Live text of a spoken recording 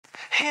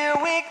Here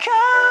we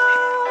go,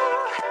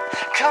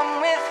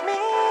 come with me.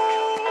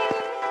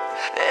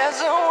 There's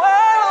a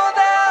world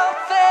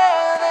out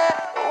there that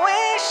we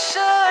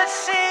should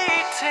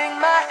see. Take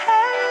my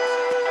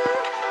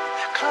hand,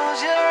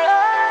 close your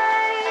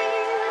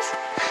eyes.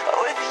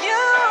 With you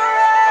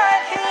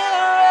right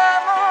here,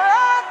 I'm a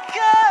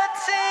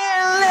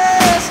rocketeer.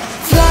 Let's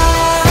fly.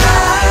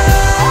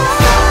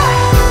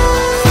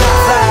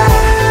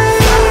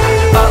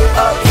 Up,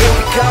 up, here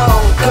we go,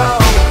 go.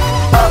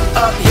 Up,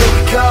 up, here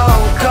we go,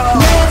 go.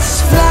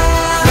 Let's fly.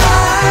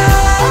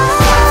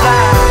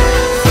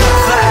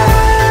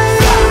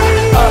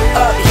 Up,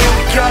 up, here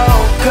we go,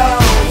 go.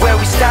 Where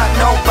we stop,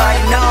 nobody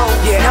knows.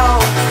 Yeah, no.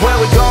 Where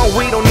we going,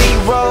 we don't need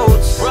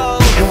roads.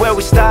 And where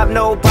we stop,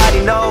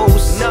 nobody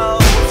knows. No.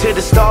 To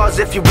the stars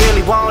if you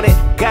really want it.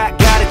 Got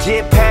a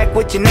jetpack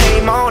with your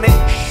name on it.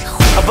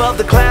 Above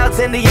the clouds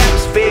in the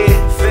atmosphere.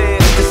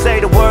 To say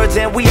the words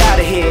and we out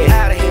of here.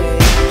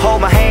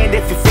 Hold my hand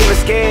if you're feeling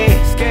scared.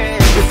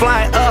 We're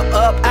flying up,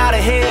 up, out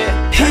of here.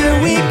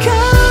 Here we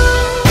go,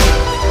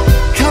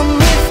 come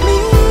with me.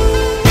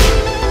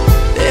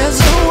 There's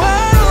a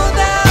world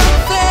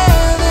out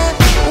there that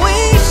we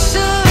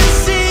should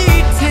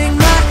see. Take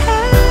my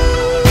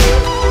hand,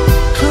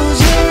 close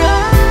your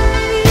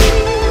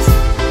eyes.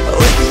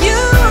 With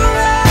you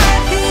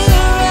right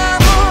here,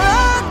 I'm a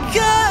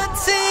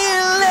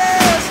rocketeer.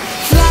 Let's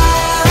fly.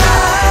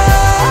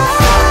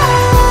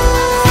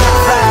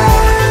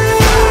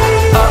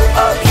 Up,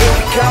 up, here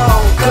we go,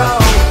 go.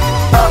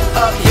 Up,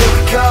 up, here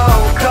we go,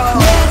 go.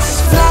 Let's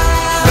fly.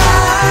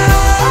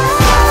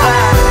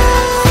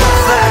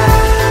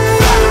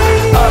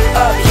 Up,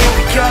 up, here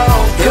we go,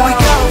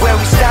 go. Where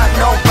we stop,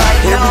 nobody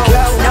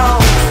knows. No,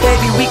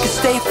 baby, we can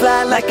stay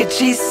fly like a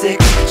G6.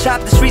 Shop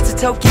the streets of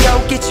Tokyo,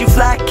 get you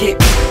fly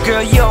kicks.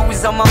 Girl, you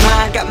always on my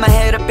mind. Got my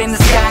head up in the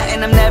sky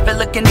and I'm never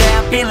looking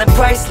down, feeling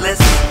priceless.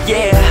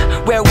 Yeah,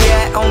 where we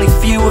at, only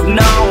few have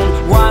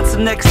known. We're on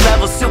some next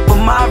level Super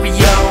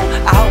Mario.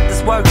 I hope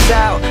this works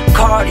out,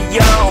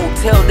 cardio.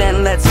 Till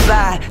then, let's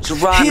fly,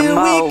 Geronimo. Here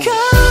we go,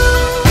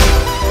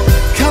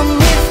 come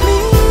with me.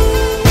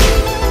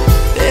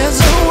 There's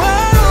a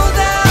world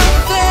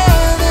out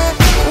there that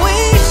we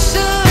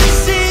should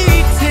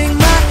see. Take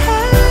my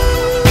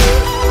hand,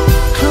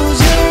 close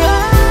your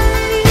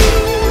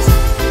eyes.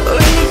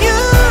 With you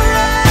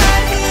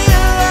right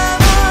here,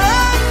 I'm a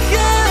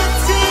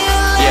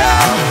rocketeer.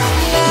 Yeah.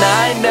 Now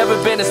I ain't never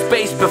been to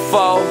space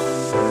before,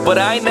 but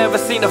I ain't never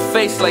seen a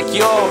face like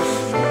yours.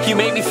 You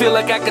make me feel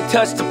like I could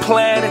touch the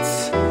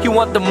planets. You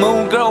want the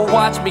moon, girl,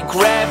 watch me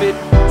grab it.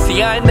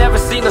 See, I ain't never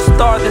seen a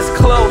star this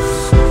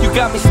close. You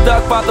got me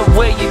stuck by the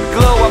way you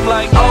glow. I'm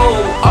like,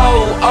 oh,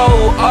 oh,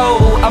 oh,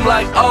 oh. I'm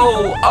like,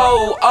 oh,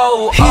 oh,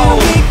 oh, oh.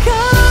 Here we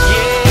go,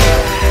 yeah.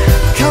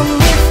 come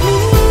with me.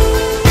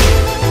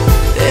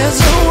 There's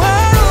a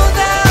world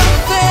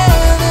out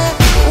there that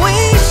we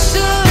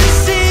should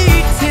see.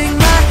 Take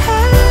my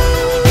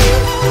hand,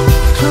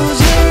 close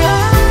your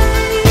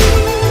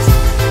eyes.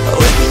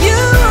 With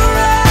you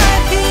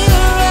right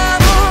here,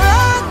 I'm a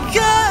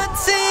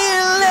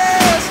rocketeer.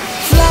 Let's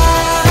fly.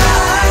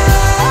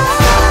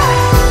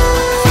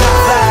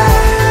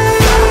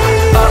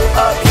 Up,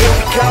 up, here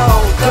we go,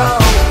 go.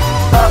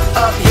 Up,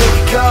 up, here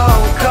we go,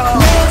 go.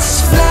 Let's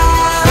fly.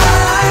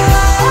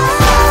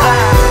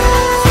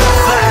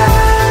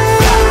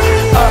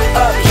 Up,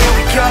 up, here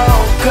we go,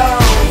 go.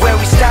 Where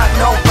we stop,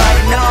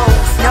 nobody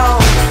knows, no.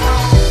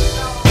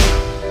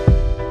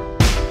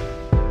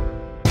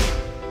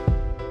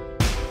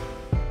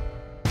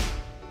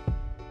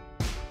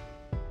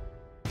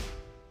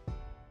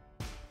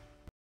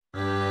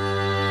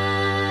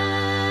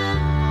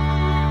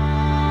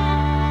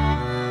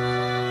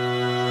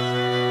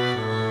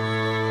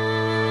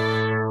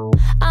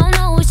 I don't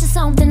know, it's just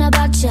something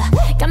about you.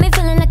 Got me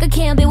feeling like I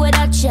can't be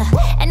without you.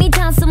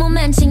 Anytime someone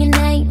mention your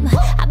name,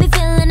 I be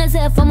feeling as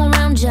if I'm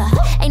around you.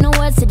 Ain't no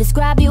words to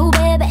describe you,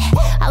 baby.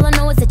 All I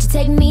know is that you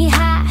take me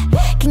high.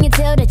 Can you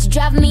tell that you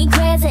drive me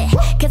crazy?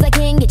 Cause I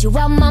can't get you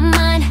out my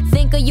mind.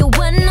 Think of you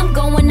when I'm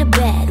going to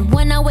bed.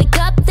 When I wake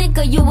up, think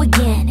of you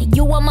again.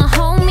 You are my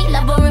homie,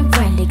 lover and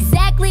friend.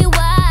 Exactly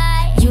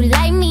why you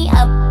light me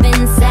up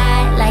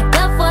inside like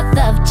the 4th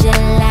of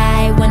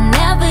July.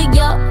 Whenever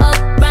you're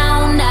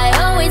around, I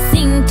always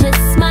seem to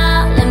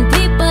smile. And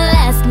people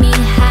ask me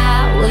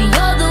how. Well,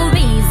 you're the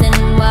reason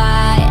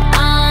why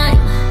I'm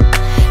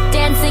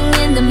dancing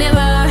in the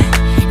mirror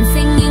and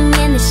singing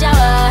in the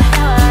shower.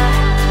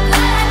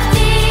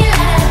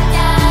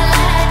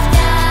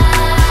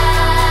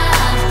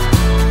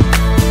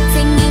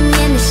 Singing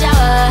in the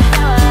shower.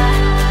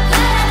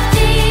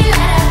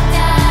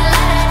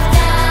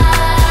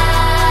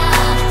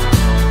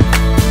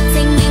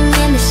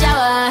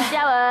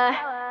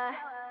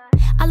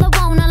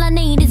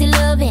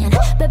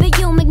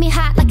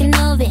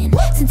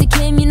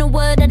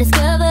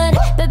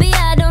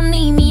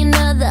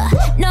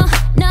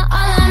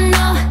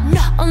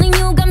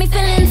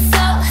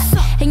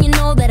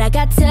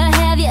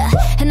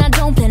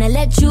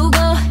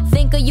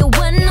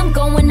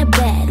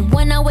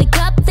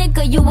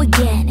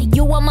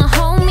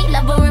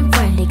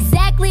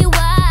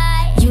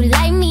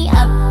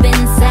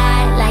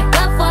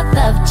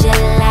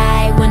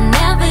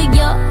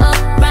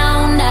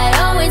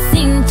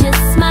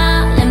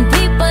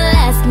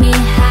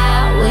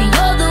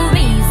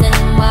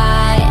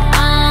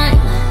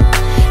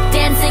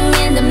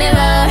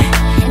 mirror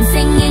and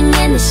singing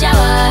in the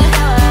shower.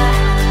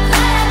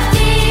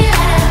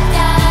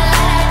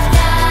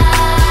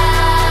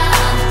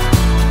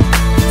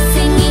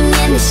 Singing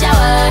in the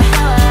shower.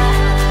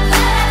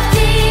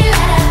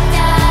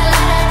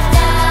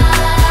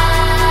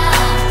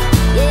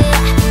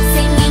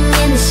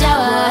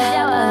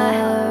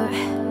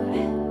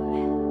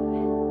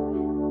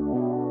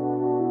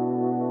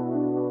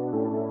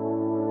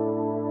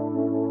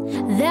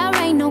 There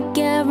ain't no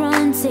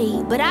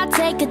guarantee, but I'll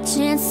take a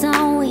chance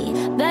on we.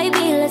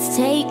 Baby, let's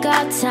take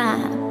our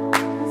time.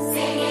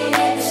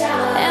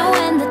 And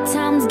when the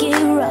times get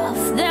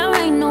rough, there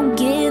ain't no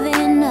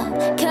giving up,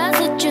 cause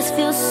it just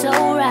feels so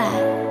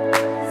right.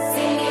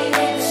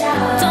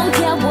 Don't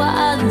care what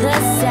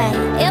others say,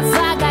 if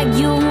I got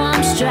you,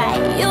 I'm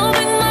straight. You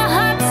bring my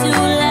heart to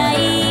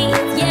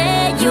life,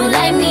 yeah. You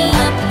light me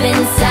up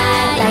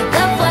inside like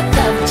the 4th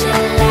of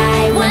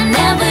July.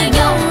 Whenever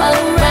you're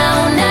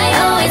around, I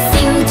always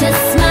seem to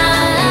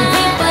smile.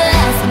 People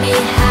ask me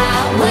how,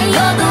 well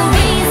you're the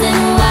reason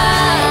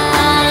why.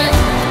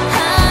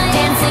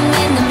 Dancing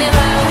in the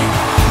mirror,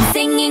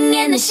 singing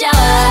in the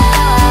shower.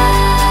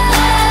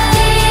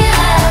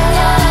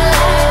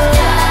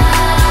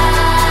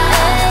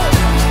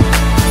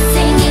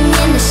 Singing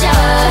in the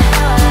shower.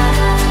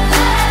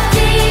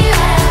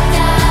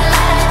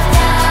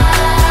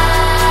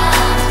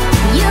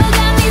 You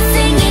got me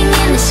singing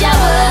in the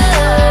shower.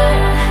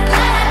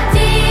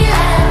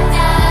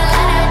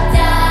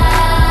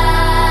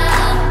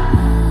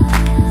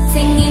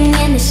 Singing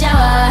in the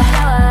shower.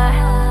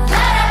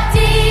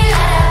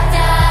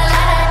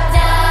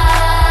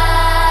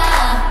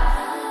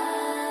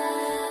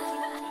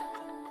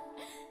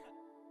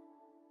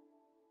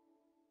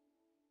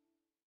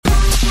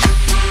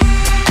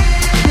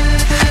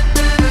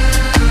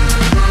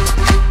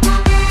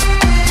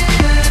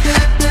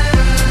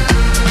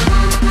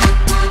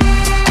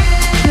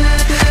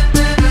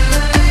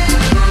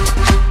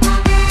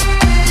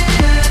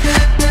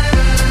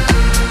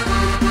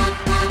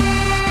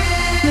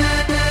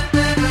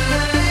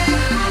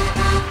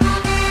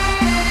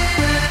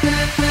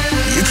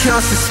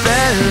 Cast a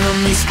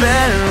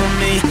spell on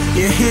me.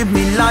 You hit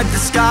me like the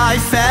sky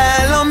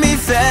fell on me,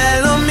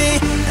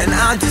 and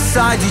I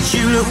decided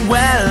you look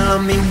well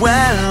on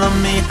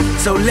me.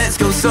 So let's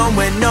go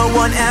somewhere no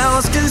one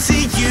else can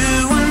see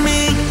you and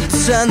me.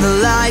 Turn the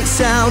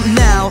lights out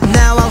now.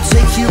 Now I'll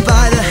take you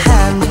by the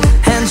hand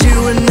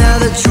you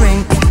another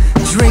drink.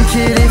 Drink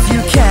it if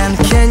you can.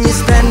 Can you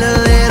spend a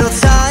little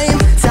time?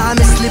 Time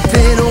is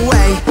slipping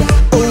away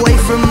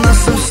from us,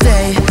 so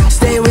stay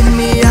with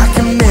me. I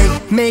can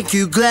make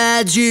you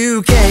glad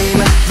you came.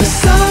 The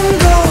sun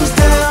goes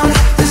down,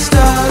 the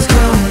stars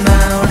come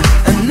out,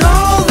 and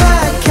all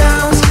that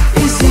counts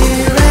is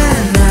here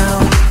and now.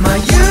 My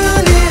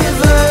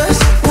universe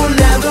will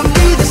never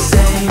be the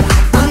same.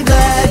 I'm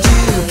glad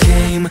you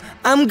came.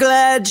 I'm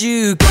glad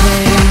you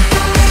came.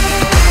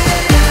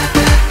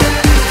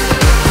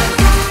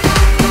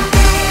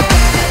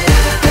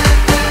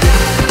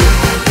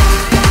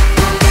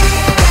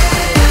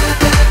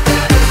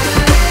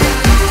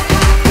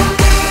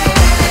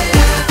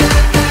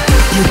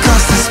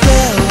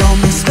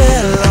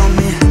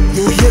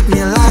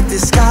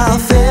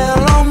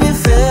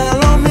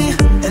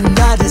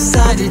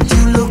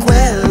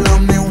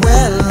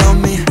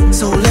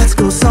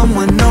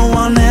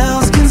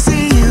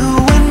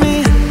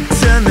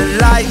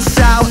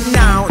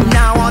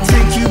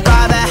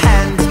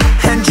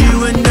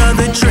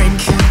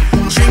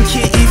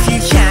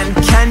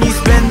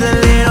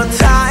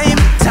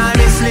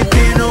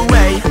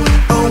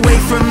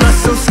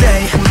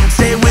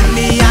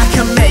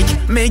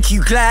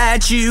 You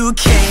glad you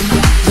came.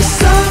 The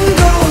sun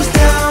goes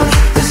down,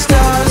 the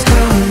stars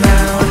come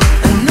out,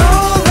 and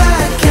all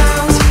that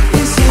counts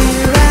is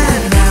here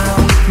and now.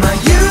 My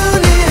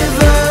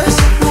universe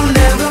will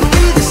never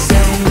be the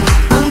same.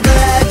 I'm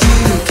glad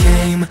you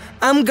came.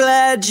 I'm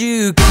glad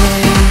you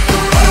came.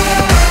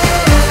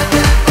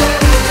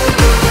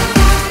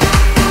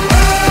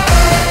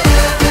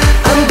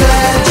 I'm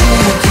glad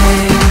you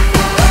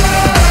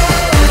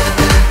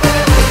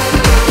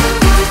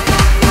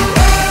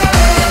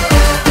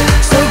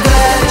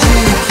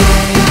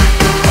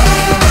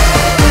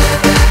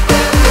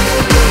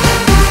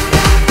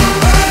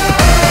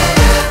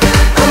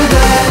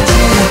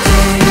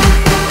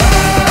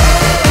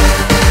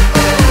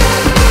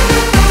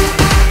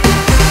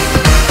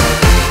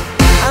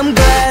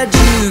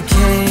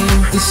came.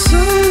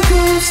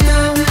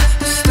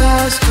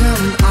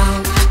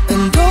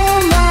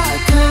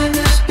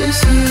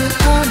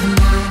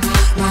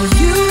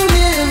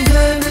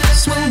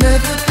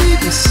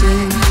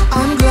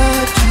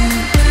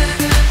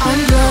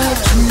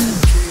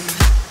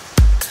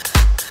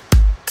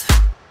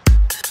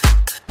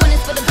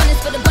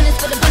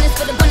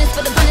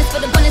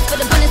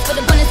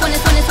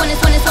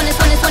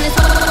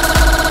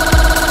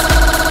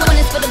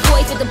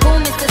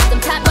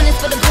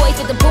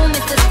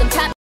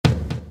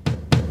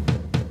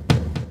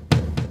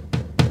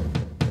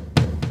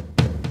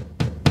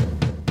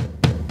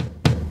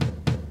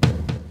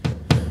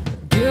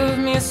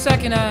 a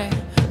second, I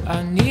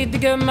need to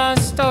get my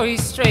story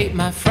straight.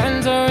 My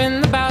friends are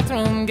in the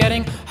bathroom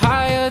getting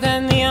higher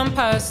than the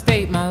Empire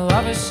State. My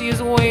lover, she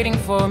is waiting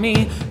for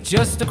me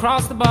just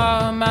across the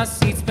bar. My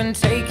seat's been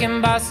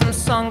taken by some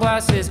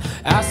sunglasses,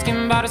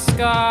 asking about a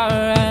scar.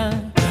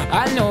 And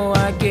I know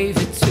I gave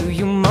it to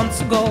you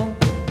months ago.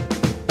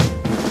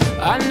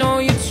 I know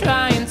you're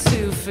trying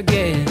to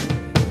forget,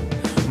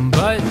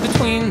 but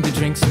between the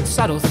drinks and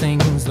subtle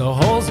things, the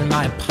holes in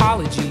my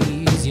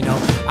apologies, you know,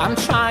 I'm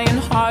trying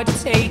hard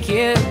to take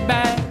it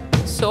back.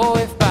 So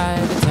if by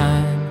the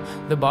time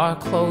the bar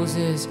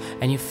closes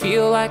and you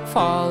feel like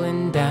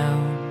falling down,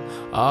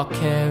 I'll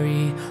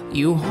carry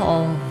you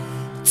home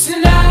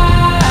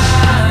tonight.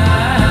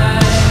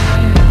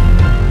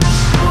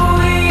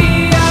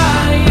 We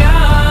are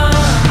young,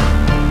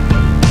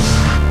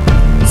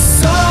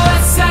 so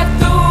let's set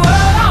the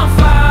world on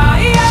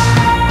fire.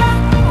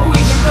 We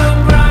can burn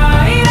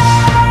brighter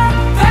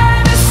than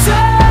the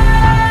sun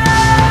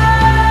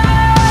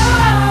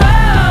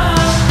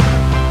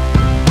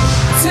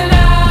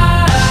tonight.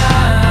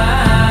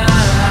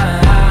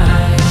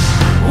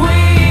 We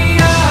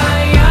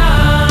are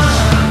young,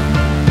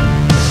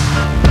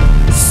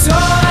 so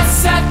let's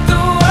set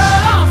the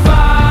world on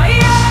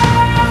fire.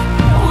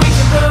 We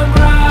can burn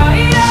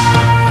brighter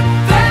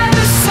than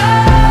the sun.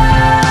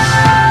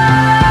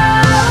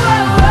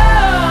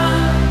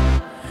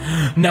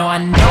 No, I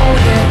know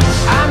that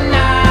I'm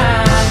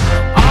not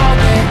all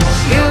that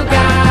you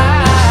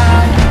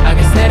got. I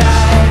guess that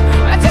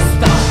I just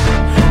thought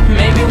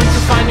maybe we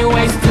could find new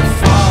ways to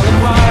fall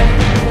apart.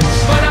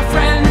 But our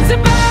friends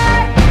are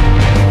back,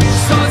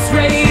 so let's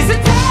raise a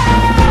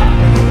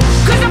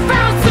toast, 'cause I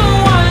found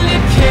someone to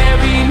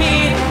carry me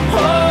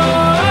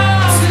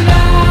home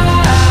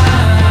tonight.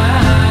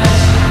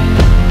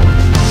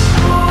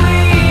 We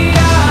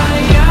are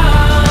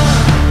young,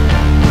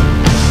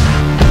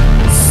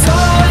 so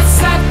let's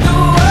set the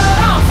world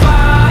on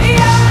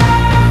fire.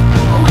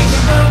 We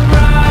can burn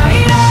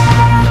brighter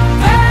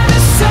than the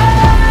sun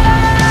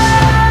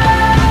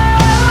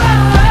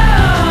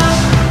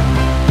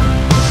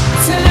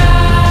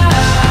tonight.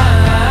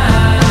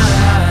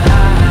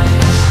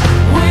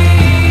 We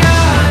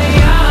are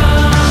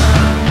young,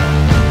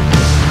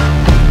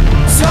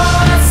 so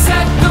let's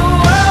set the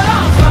world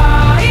on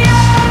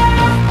fire.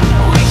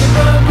 We can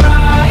burn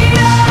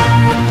brighter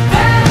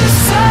than the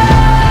sun.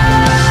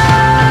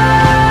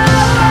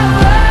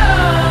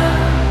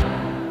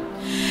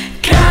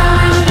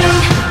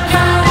 Coming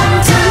home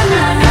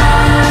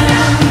tonight,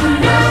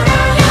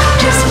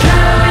 just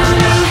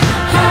coming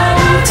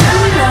home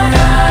tonight.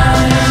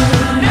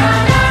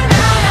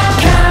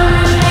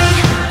 Coming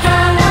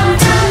home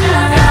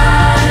tonight,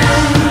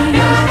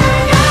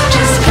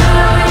 just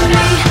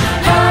coming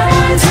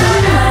home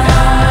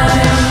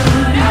tonight.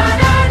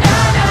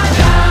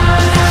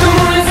 The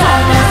moon is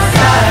on my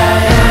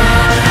side,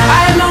 I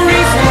have no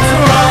reason to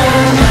run,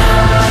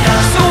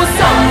 so will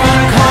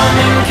someone come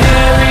and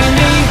carry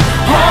me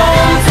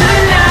home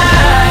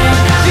tonight?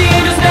 The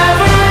angels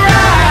never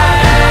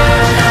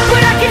arrive,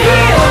 but I can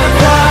hear the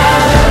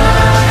choir,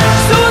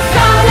 so will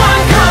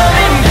someone come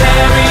and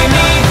carry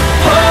me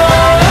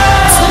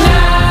home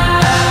tonight?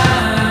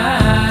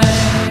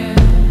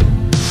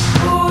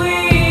 We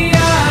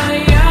are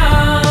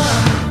young,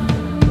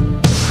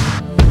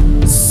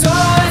 so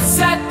let's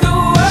set the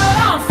world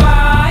on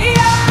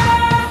fire.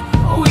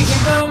 We can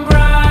burn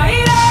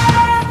brighter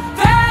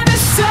than the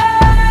sun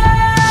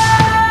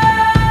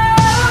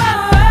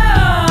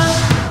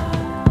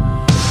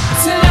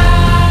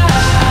tonight.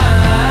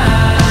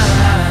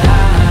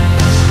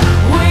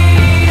 We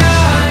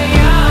are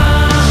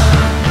young,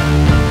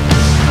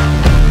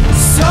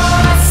 so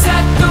let's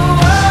set the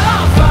world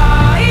on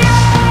fire.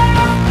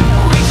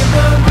 We can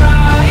burn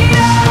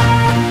brighter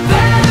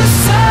than the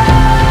sun.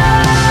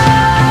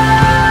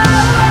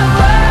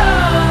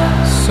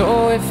 So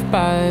if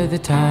by the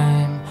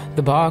time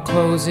the bar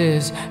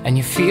closes and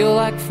you feel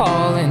like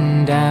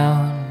falling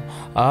down,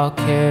 I'll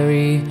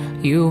carry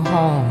you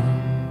home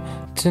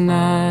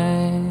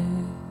tonight.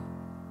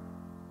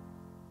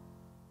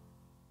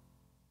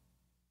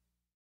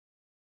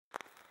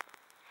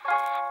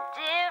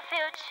 Dear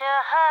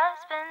future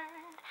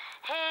husband,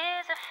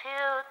 here's a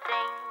few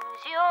things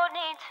you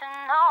need to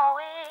know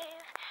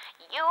if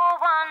you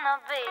wanna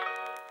be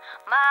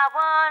my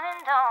one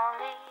and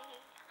only.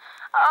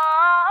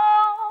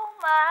 All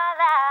my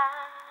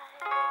life.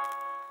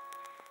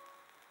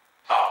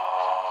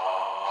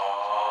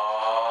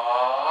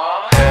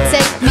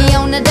 Take me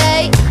on a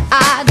date,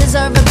 I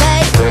deserve a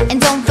bait. And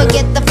don't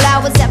forget the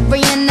flowers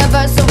every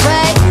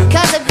anniversary.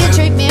 'Cause if you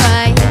treat me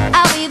right,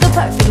 I'll be the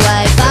perfect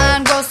wife.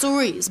 Buying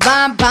groceries,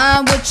 buying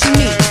what you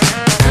need.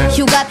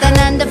 You got the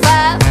 9 to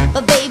 5,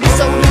 but baby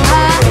so do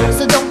I.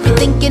 So don't be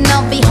thinking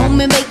I'll be home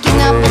and making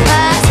apple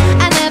pies.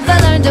 I never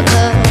learned to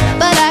cook,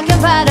 but I can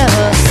find a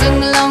hook. Sing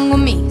along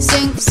with me,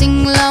 sing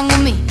along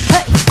with me.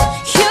 Hey,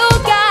 you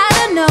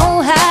gotta know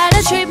how to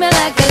treat me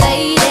like a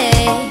lady,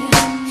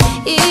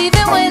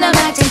 even when I'm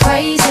acting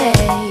crazy.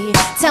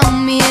 Tell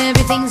me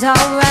everything's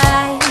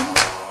alright.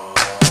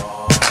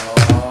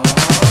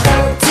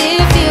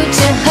 Dear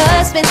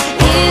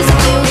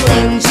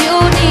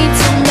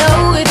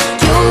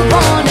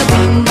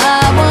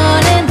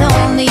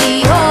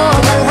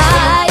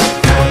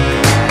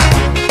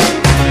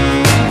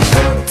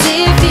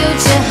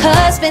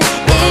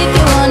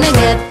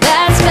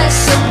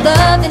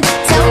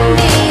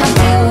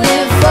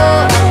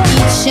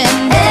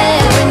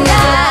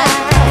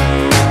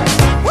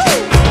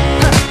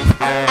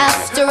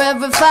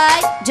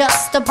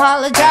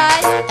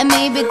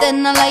it,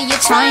 then I let you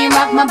try and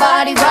rock my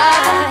body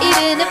right.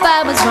 Even if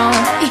I was wrong,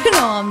 you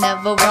know I'm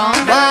never wrong.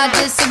 Why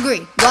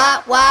disagree?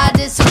 Why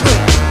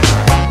disagree?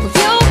 Well,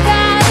 you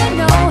gotta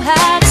know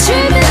how to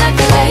treat me like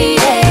a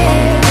lady,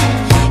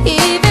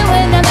 even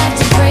when I'm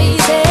acting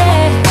crazy.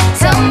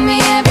 Tell me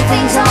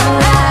everything's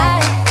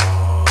alright.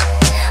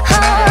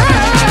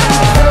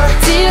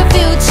 Dear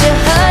future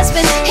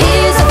husband,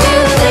 here's a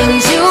few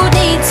things you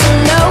need to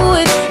know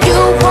if you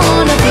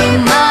wanna be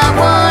my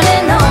one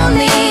and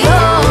only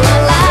all my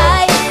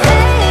life.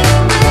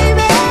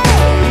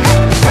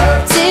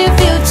 Dear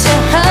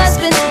future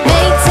husband,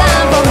 make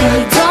time for me,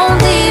 don't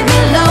leave me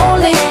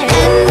lonely,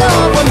 and no,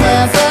 we'll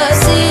never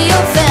see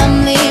your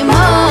family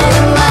more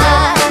than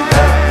mine.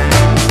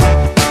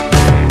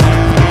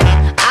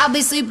 I'll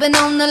be sleeping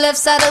on the left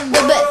side of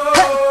the bed.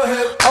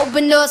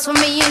 Open doors for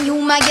me and you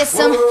might get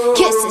some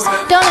kisses.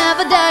 Don't have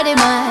a dirty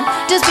mind,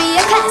 just be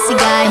a classy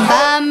guy.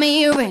 Buy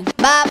me a ring,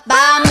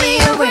 buy me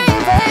a ring.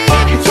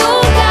 You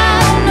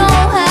gotta know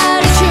how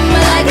to treat me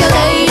like a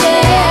lady,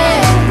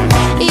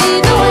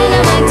 even when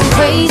I'm acting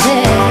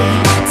crazy.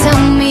 Tell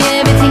me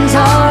everything's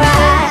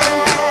alright.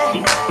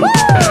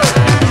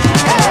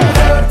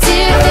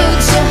 Dear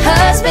future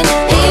husband,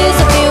 here's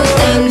a few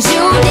things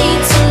you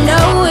need to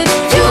know if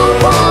you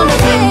wanna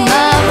be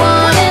my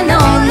one and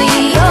only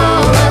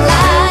all my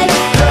life.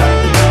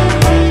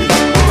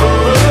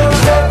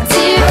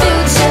 Dear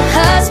future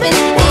husband,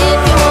 if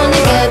you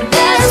wanna get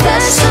that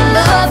special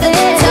love, then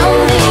tell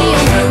me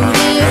I'm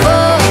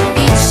beautiful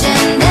each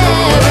and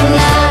every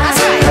night.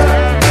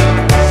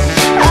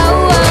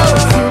 Oh,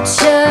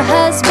 future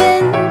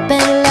husband,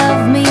 better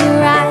love me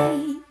right.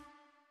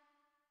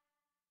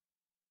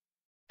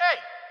 Hey,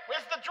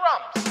 where's the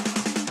drums?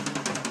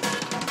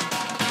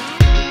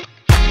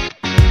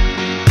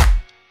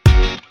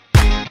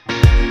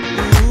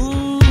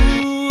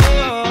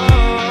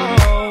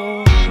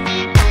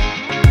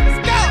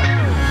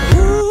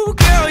 Ooh,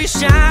 girl, you're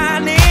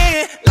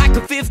shining like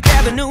a Fifth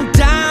Avenue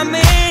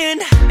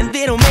diamond, and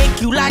they don't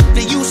make you like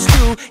they used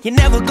to. You're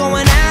never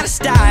going out of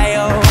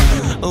style.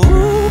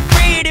 Ooh,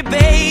 pretty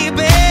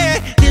baby,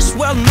 this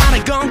world might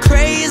have gone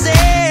crazy.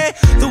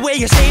 The way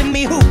you save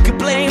me, who could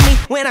blame me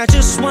when I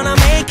just wanna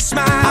make you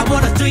smile? I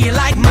wanna throw you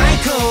like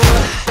Michael,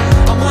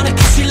 I wanna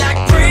kiss you like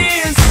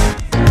Prince.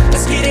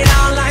 Let's get it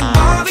on like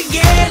Marvin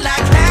Gaye,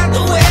 like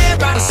Hathaway.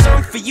 Write a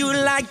song for you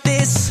like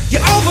this.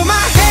 You're over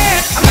my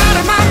head, I'm out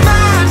of my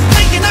mind,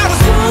 thinking I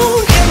was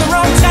born in the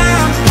wrong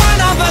time.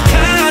 One of a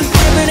kind,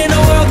 living in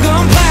a world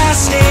gone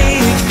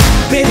plastic.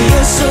 Baby,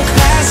 you're so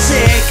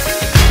classic.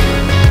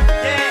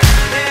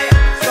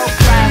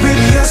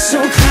 Baby, you're so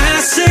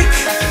classic.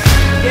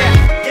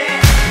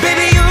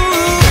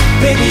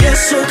 Baby, you're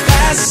so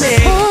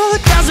classic.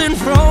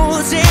 4,000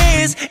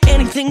 roses,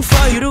 anything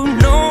for you to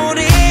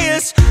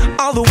notice.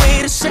 All the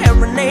way to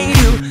serenade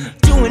you,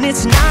 doing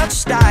it's not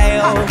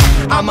style.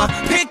 I'ma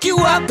pick you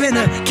up in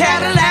a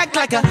Cadillac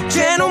like a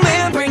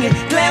gentleman, bring it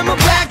glamour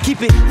back,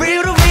 keep it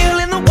real to real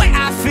in the way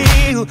I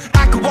feel.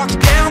 I could walk you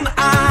down the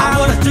aisle. I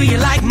wanna throw you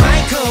like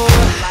Michael,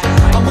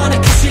 I wanna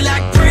kiss you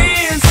like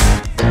Prince.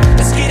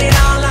 Let's get it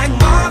on like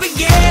Marvin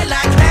Gaye,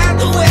 like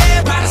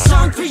Hathaway. Write a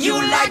song for you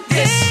like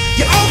this.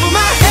 You're over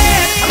my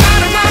head, I'm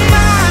out of my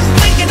mind,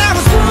 thinking I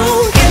was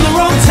born in the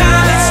wrong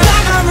time. It's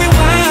like I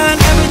rewind,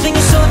 everything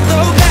is so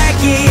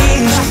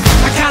throwback-ish.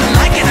 I kinda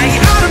like it how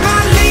you're out of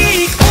my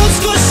league, old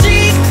school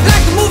chic,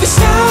 like a movie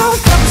star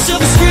from a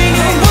silver screen.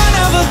 You're one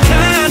of a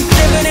kind,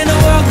 living in a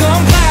world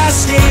gone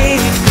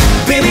plastic.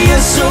 Baby, you're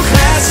so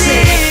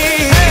classic.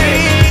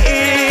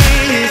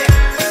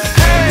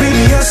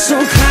 Baby, you're so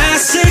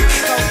classic.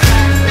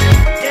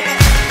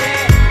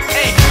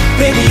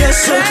 Baby, you're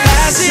so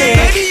classic.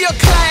 Baby, you're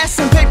class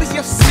and baby,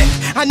 you're sick.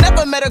 I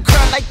never met a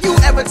girl like you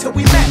ever till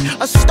we met.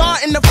 A star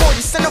in the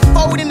 40s,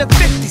 centerfold in the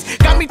 50s.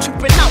 Got me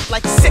tripping out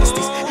like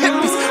 60s.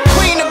 Hippies,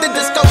 queen of the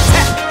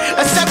discotheque.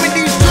 A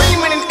 70s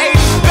dream and an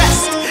 80s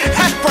best.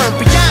 Hepburn,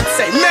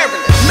 Beyonce,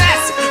 Marilyn,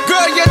 Massive.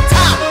 Girl, you're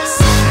timeless.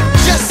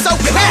 Just so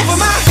classy. Over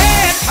my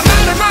head, I'm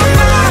out of my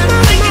mind,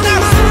 thinking I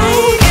was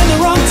born in the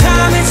wrong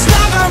time. It's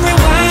like I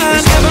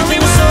rewind,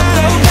 everything was so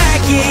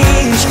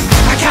throwback-ish.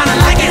 I kinda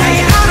like it how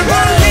you're out of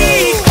my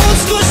league, old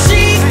school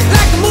chic,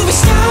 like a movie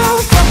star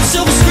from a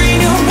silver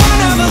screen. You're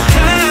one of a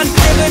kind,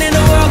 living in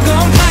a world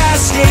gone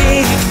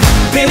plastic.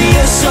 Baby,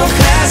 you're so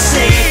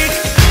classic.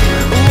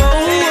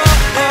 Whoa.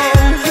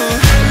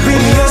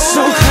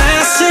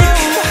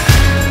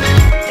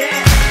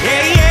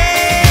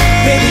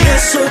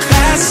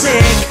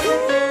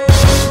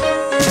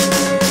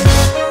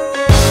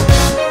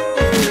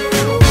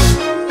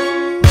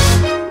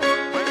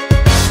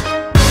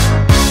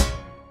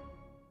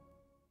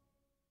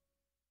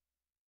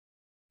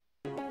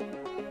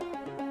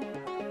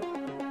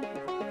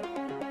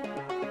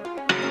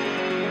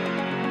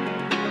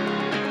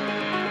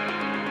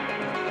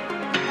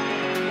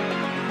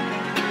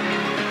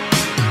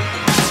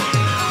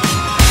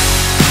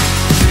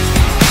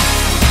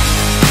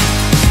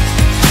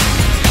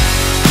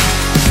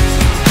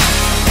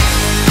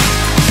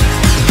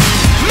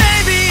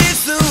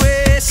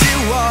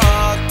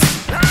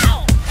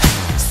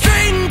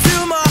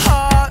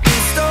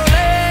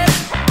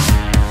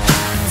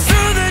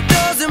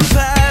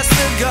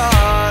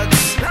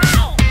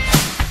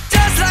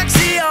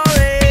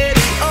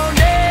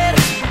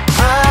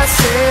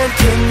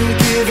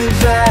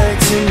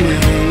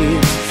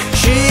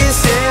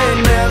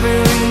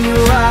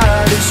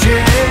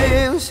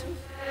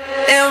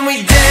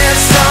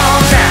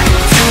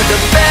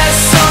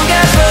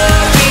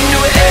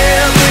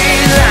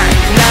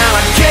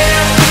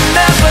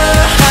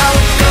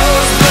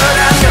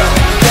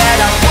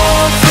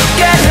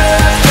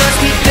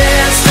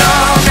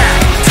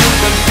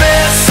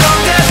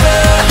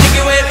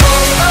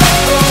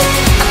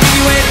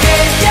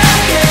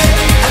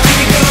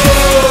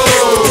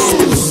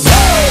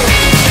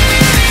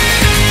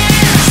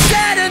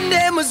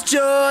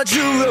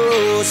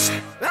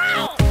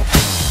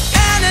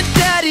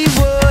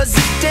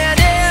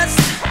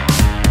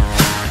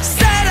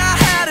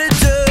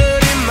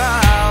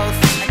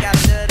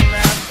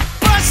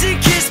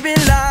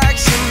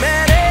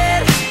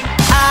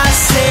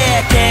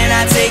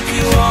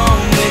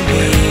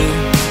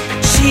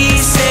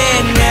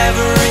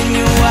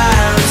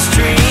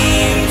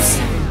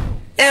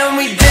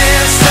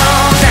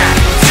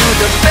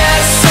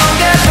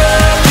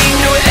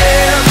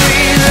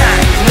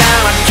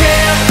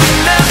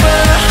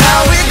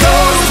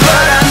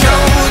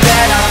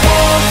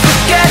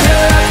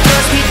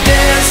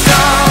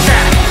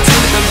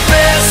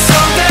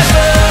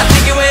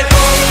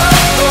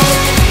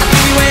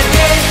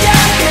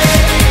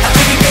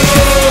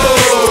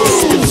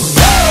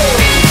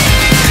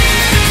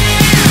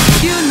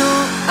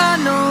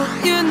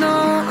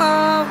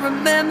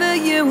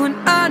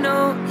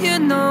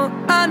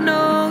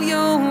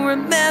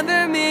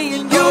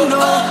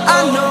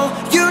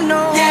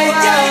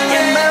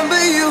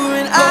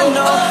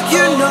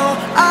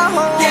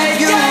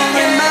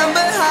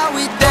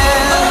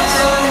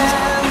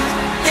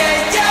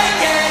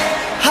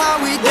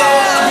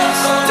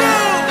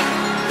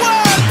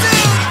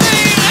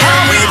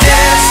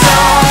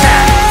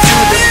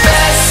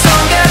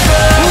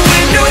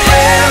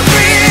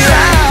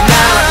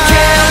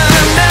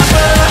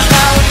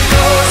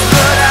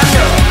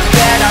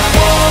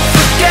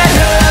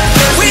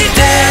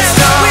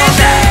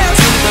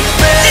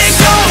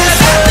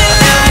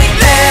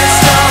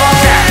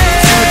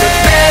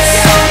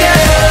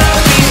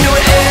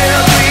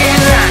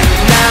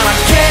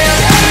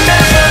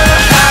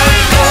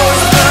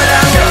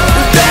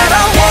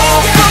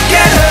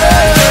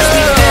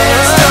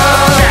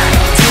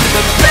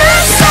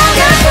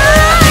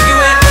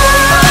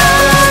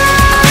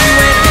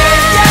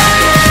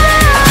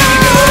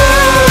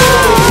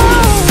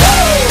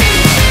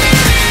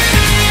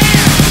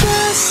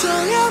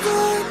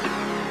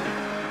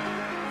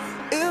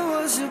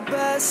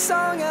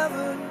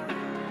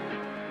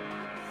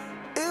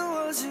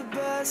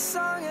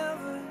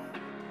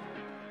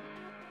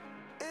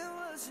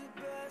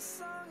 best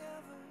song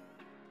ever.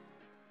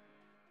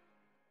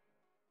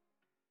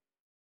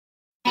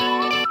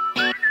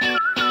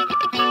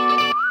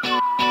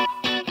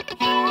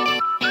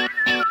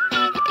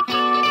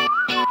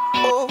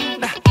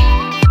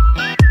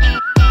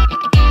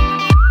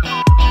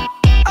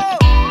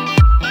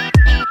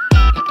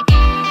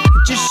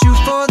 Just shoot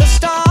for the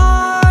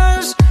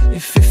stars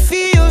if it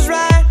feels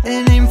right,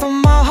 and aim for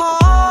my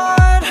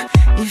heart.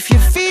 If you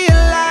feel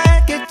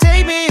like it,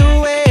 take me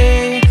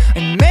away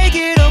and make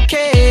it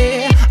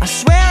okay. I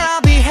swear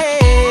I'll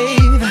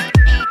behave.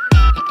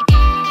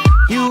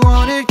 You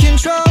wanted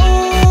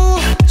control,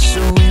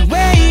 so we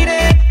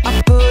waited.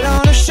 I put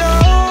on a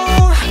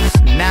show.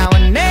 Now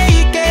I'm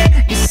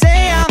naked. You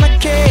say I'm a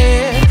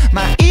kid.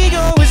 My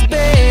ego is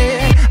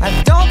big. I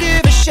don't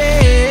give a shit.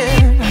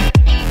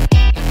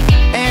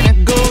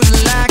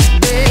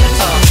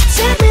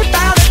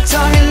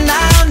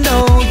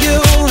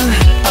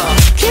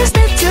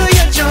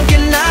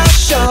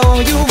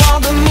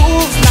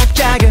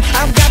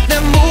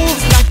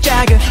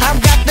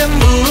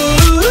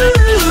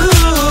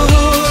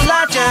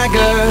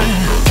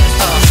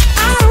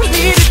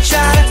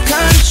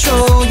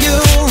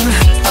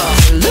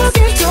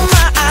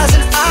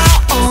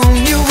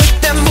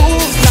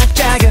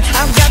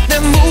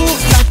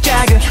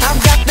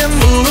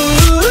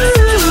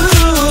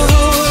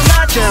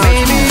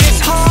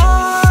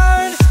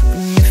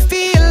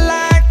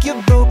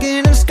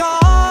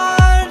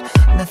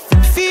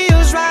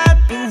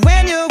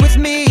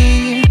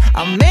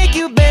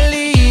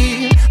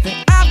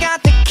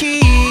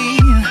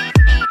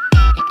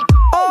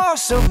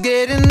 So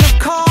get in the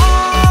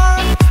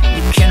car,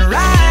 you can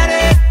ride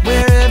it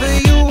wherever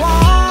you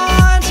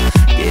want.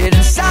 Get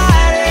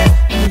inside it,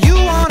 and you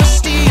wanna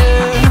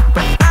steer,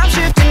 but I'm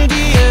shifting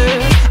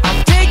gears,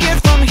 I'll take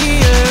it from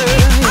here.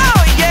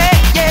 Oh yeah,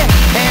 yeah,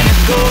 and it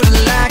goes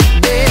like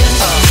this.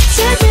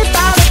 Take me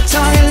by the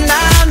tongue and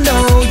I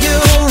know you.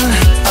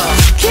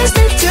 Kiss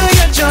me till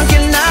you're drunk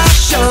and I'll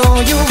show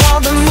you all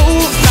the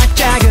moves like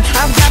Jagger.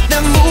 I've got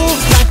the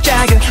moves like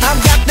Jagger. I've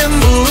got the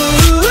moves.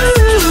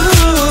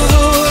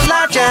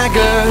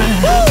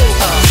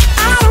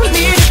 I don't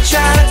need to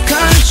try to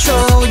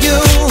control you.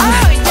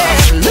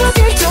 Look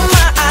into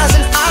my eyes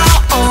and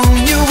I'll own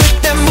you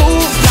with them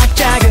moves like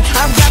Jagger.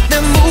 I've got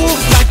them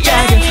moves like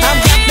Jagger.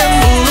 I've got them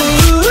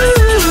moves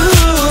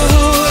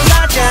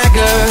like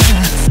Jagger.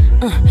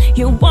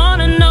 You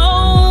wanna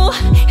know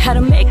how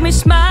to make me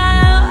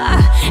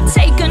smile?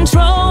 Take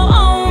control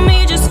on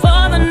me just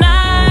for the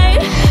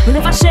night. But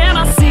if I share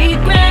my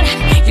secret,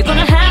 you're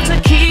gonna have to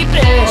keep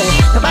it.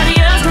 Nobody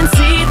else can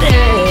see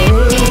this.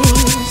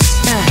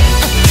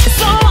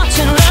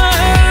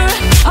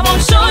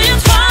 Show you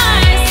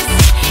twice,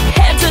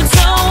 head to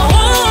toe,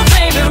 ooh,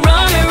 baby,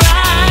 run me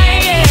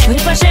right. But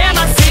if I share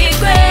my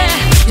secret,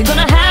 you're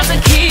gonna have to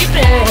keep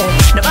it.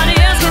 Nobody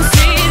else can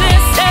see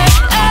this.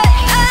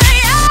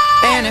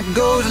 And it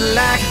goes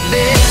like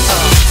this.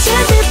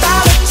 Take me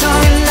by the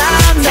tongue and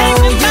I know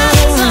you.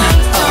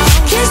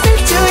 Kiss me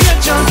till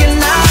you're drunk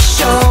and I'll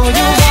show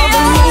you all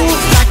the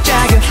moves like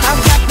Jagger.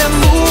 I've got the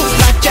moves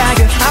like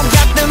Jagger. I've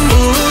got the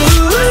moves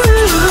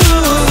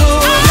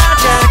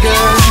like Jagger.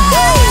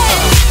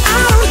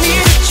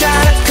 Try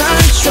to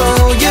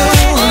control you.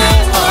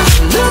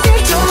 Look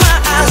into my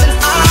eyes and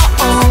I'll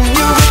own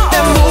you with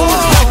them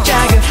moves like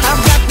Jagger.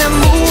 I've got them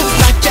moves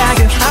like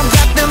Jagger. I've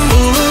got them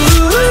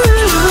moves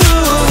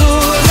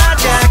like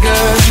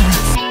Jagger.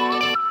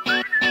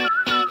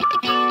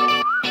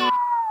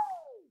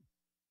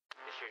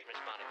 This year's Miss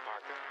Bonnie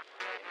Parker.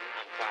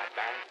 I'm Clyde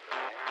Barrett.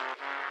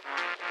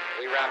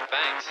 We rap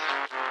banks.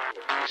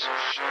 Piece of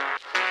shit.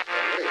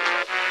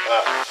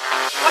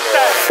 What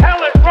the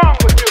hell is wrong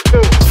with you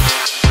two?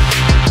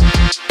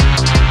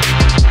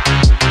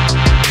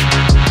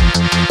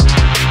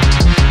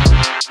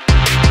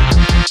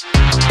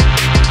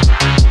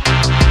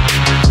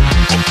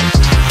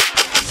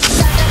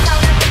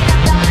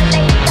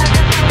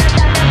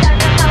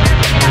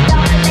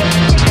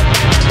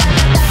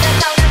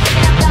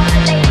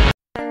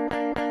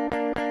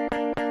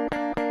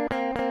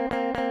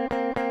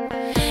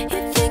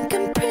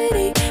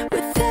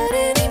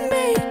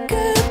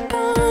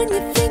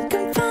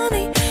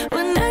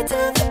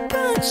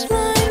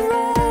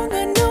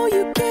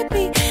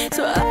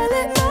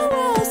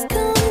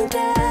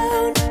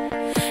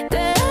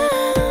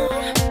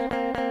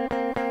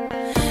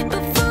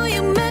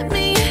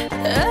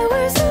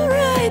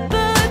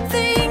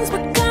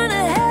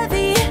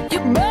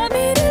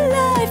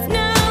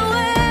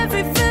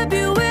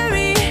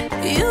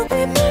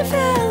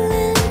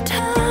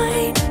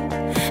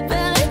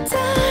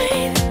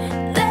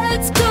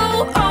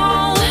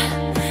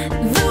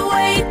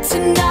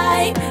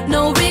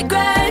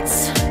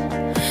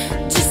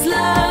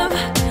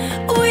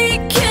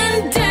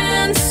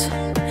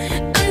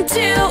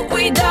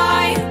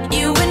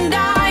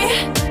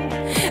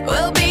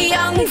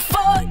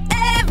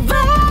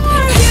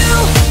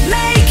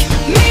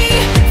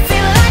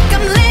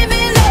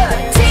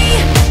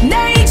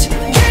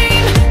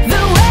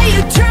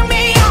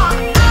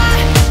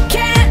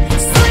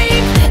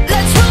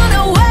 Let's run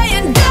away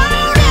and die.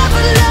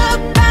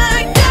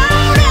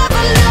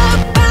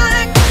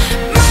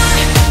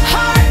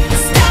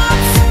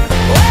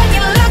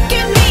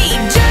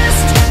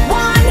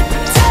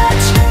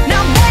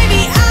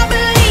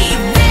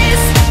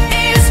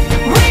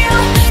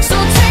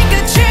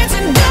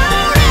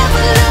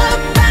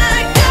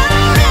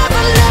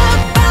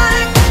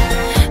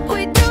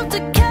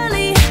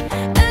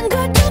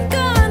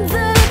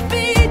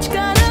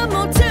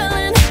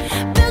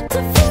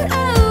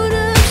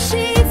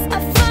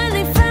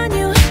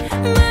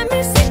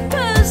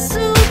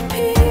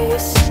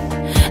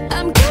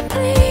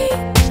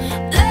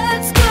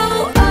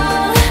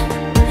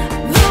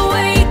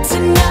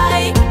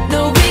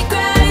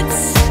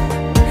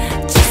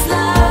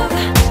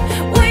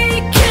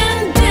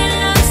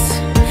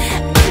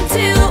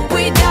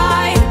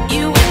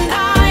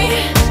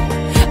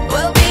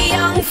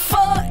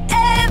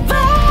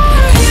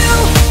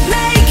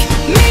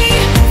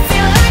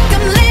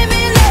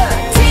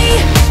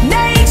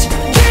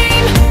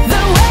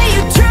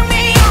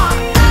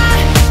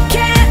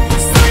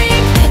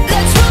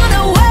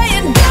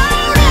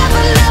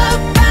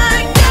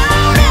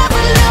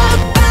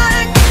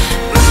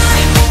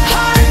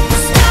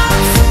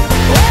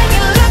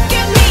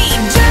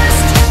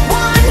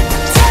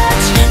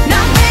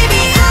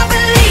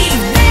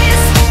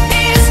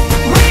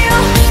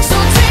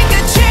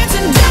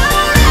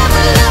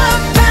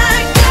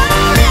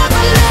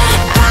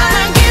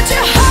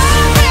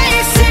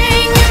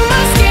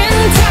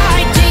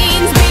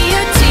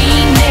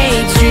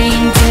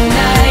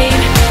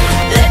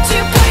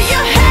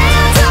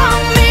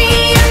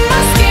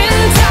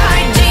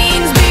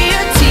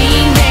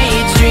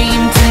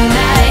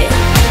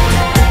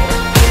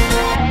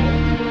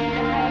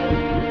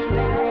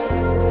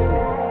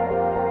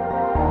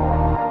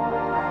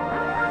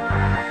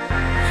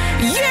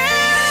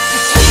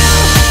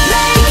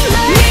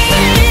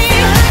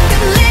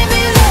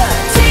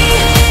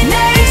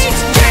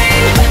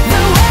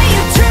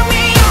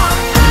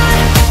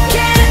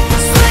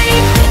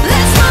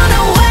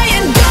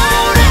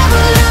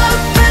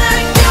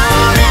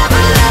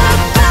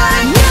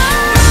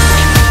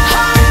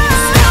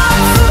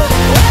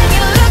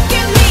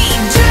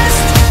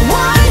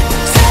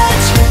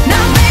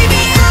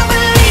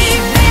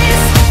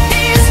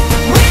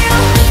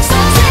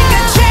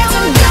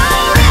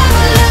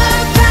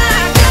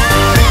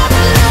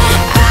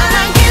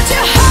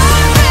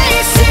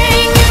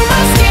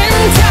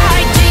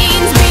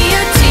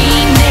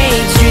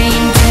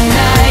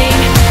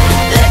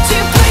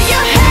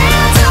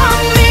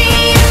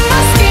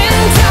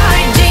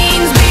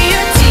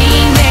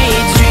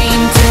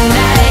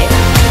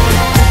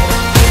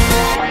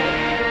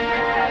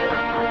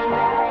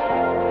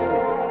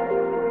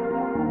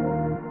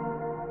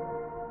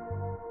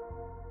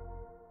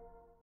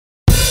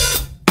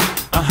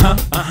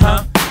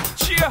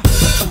 Yeah.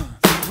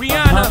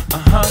 Rihanna.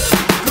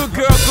 Good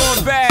girl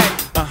going bad.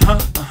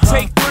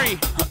 Take 3.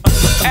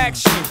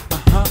 Action.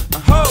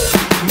 Ho.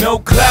 No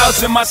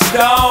clouds in my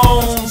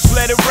stones.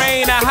 Let it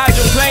rain. I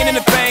hydroplane in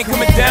the bank,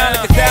 coming down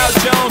like a Dow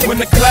Jones. When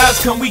the clouds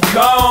come, we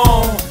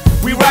gone.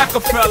 We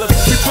Rockefellers,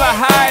 we fly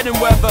higher than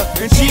weather,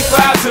 and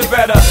G5s are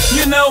better.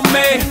 You know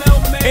me,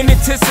 in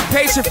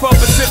anticipation for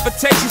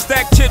precipitation,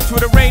 stack chips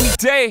with a rainy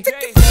day.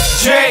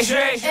 Jay,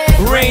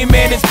 Rain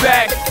Man is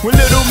back with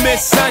Little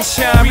Miss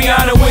Sunshine.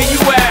 Rihanna, where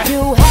you at?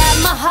 You have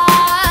my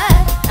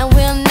heart, and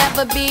we'll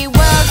never be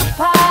worlds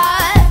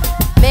apart.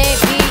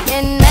 Maybe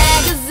in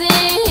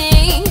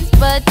magazines,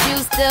 but you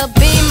still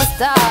be my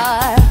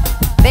star,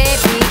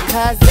 baby.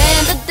 'Cause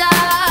in the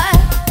dark,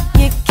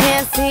 you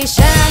can't see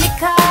shiny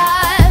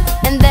cars.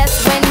 And that's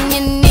when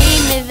you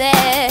need me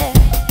there.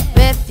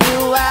 With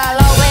you I'll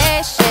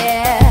always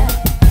share.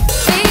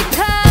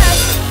 Because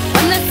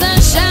when the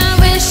sunshine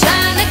we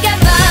shine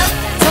together.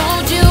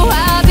 Told you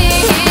I'll be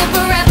here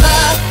forever.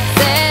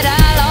 Said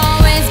I'll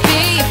always be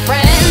your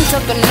friend.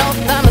 Took an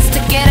oath I'ma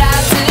stick it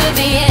out to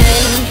the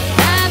end.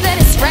 Now that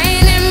it's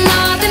raining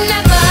more than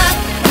ever,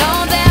 know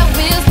that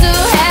we'll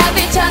still have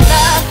each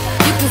other.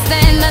 You can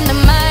stand under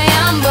my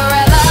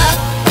umbrella.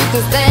 You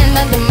can stand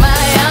under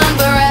my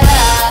umbrella.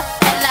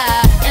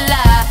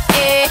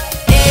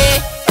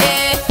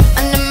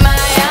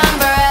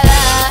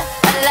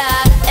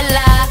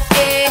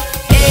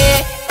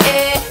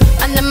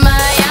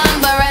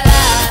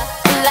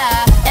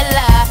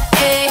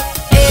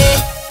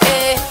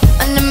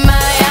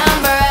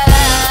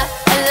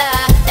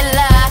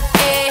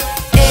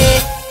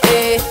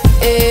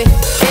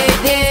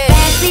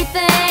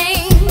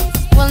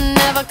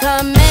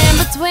 Come in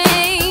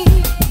between.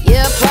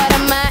 You're part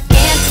of my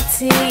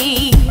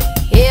entity,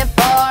 here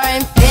for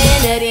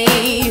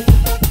infinity.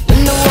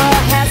 When the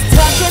world has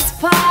took its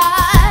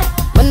part,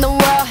 when the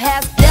world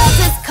has dealt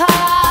its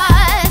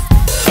cards,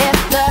 if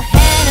the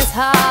hand is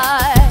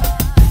hard,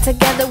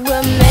 together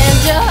we'll mend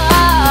your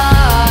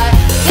heart.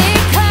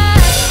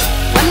 Because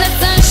when the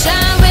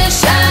sunshine will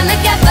shine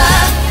together.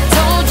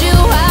 Told you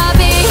I'll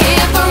be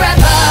here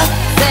forever.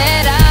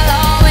 Said I'll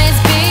always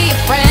be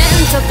your friend.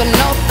 Took an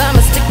oath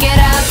I'ma stick it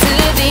out to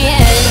the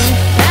end.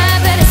 Now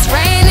that it's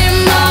raining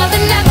more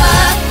than ever,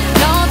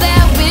 know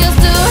that we'll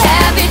still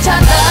have each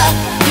other.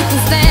 You can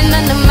stand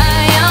under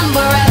my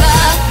umbrella.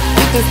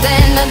 You can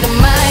stand under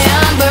my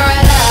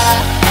umbrella.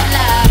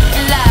 Ella,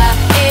 Ella,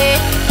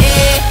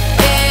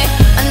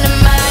 under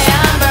my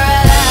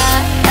umbrella.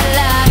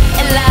 Ella,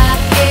 Ella,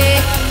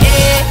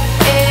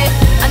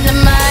 under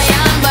my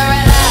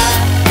umbrella.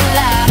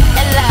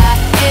 Ella, Ella,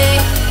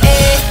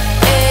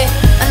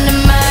 under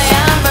my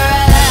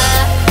umbrella.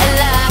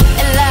 Ella,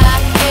 Ella,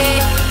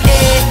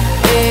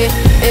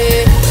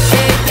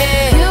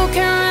 you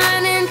can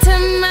run into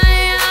my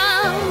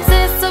arms.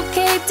 It's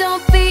okay,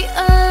 don't be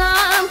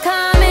alarmed.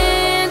 Come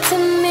into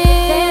me.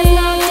 There's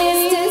no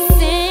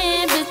distance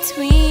in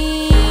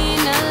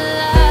between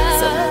us.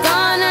 So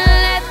gonna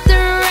let the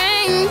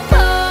rain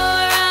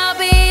pour. I'll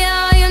be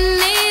all you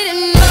need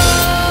and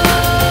more.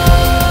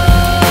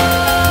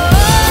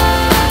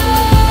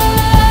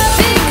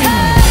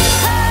 Because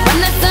when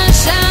the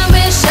sunshine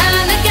will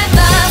shine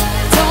together.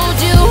 Told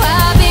you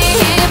I'll be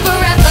here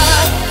forever.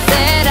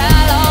 Said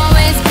I'll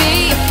always be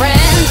your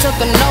friend. Took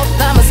an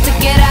oath I'ma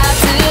stick it out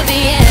to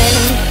the end.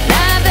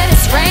 Now that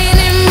it's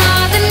raining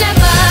more than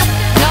ever,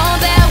 know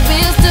that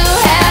we'll still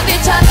have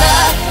each other.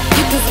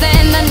 You can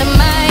stand under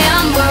my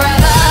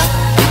umbrella.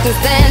 You can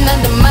stand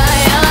under my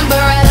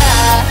umbrella.